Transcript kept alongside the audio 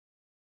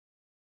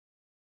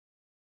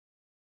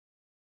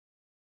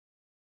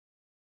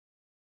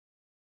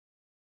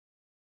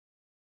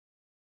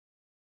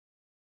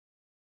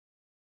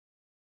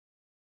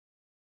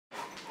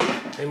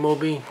Hey,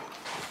 Moby.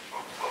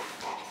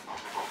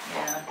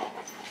 Yeah.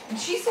 And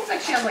she seems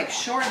like she has like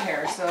short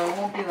hair, so it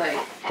won't be like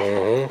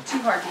too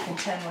hard to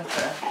contend with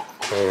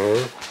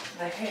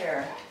the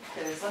hair.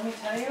 Because let me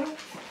tell you,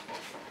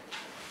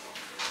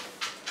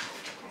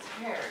 his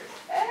hair is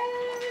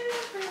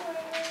everywhere.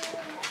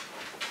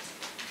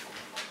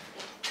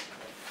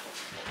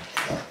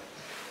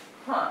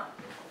 Huh.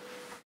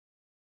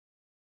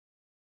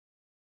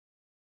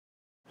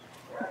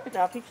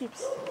 Now if he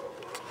keeps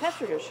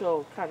pestering her,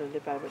 she'll kind of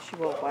nip at him, but she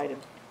won't bite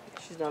him.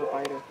 She's not a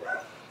biter.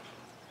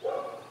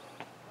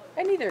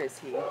 And neither is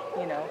he,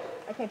 you know.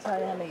 I can't tell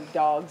you how many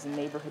dogs and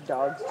neighborhood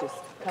dogs just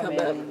come in.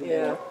 In,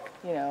 yeah.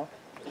 You know,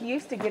 he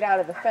used to get out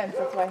of the fence.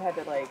 That's why I had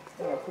to, like,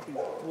 you know, put these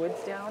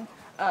woods down.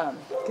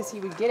 Because he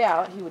would get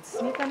out, he would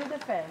sneak under the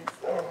fence,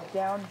 and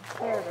down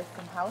there there's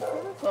some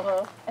houses,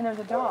 and there's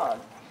a dog.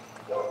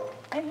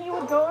 And he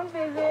would go and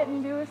visit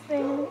and do his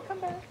thing, and then he'd come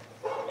back.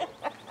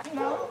 You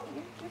know,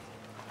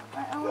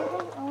 I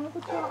want to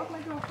put you out with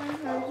my girlfriend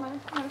or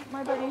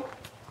my buddy.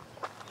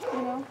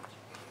 You know.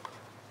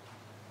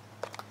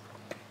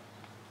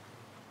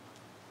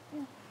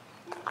 Yeah.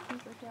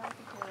 He's like, yeah, I'll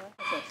take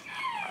care.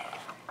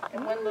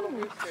 And one little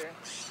rooster.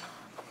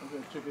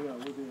 Okay, check it out.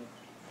 Look at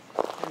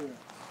it.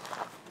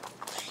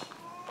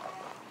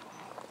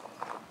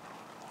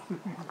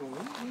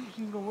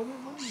 She's going with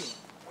it.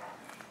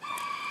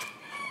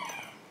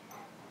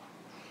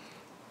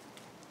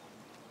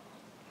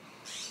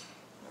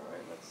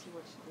 Alright, let's see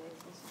what she does.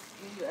 This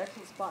is an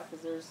excellent spot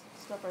because there's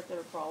stuff right there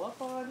to crawl up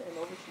on, and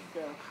over she'd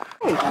go.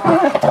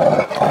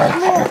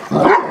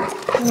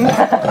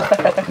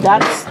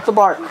 That's the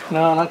bark.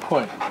 No, not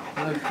quite.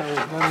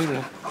 Not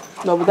even.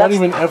 No, but not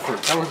even effort.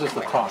 That was just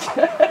a talk.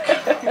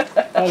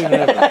 Not even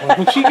effort.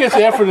 When she gets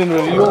effort into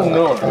it, you won't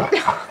know her.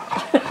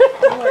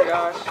 Oh my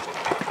gosh.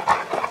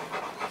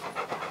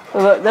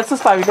 Look, that's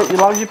just fine. As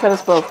long as you pet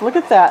us both. Look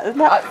at that. Isn't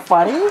that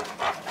funny?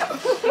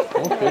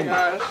 Oh my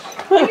gosh.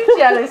 Are you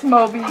jealous,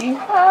 Moby?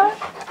 Huh?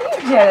 Are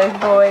you jealous,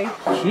 boy?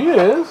 She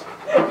is.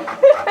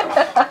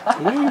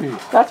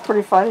 That's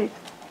pretty funny.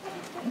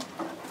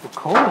 The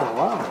Kona,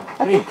 wow.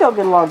 I think they'll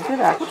get along good,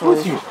 actually.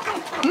 What's with you?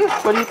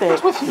 What do you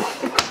think? What's with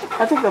you?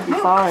 I think they'll be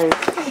fine.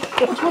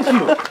 What's with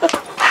you?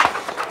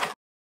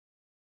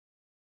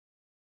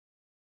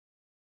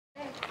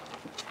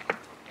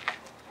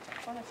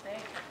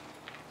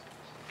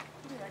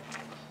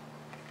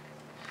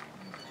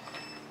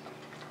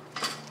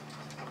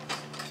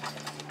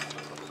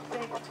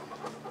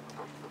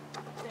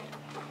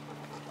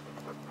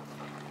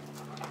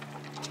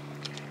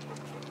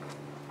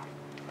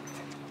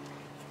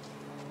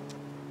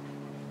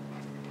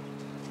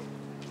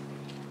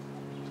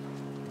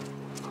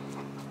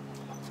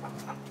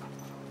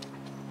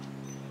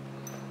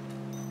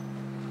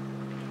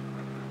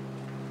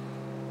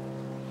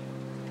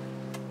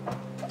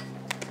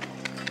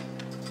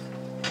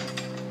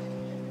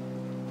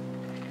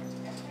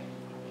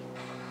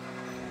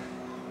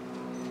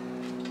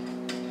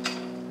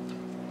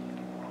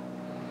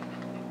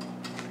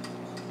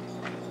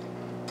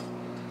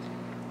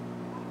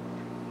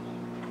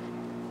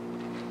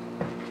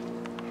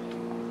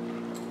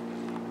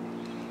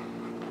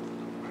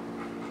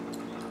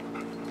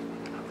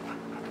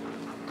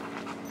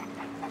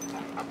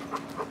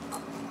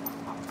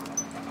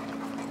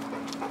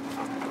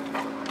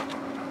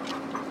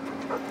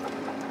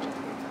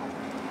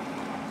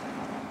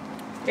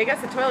 I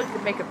guess the toilet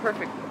could make a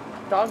perfect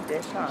dog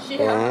dish, huh?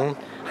 Yeah.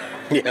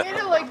 Yeah. You need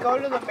to like go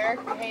to the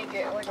American Hay and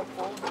get like a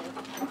bowl.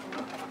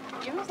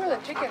 Even for the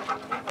chicken.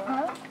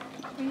 Huh?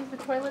 We use the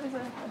toilet as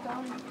a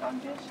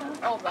dog dish, huh?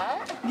 Oh,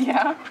 that?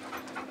 Yeah.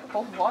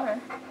 Hold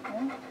water.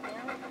 Yeah.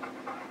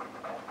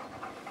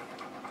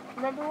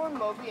 Remember when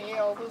Moby ate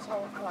all those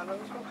avocados?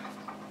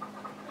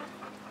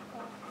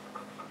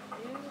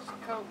 His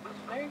coat is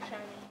very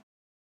shiny.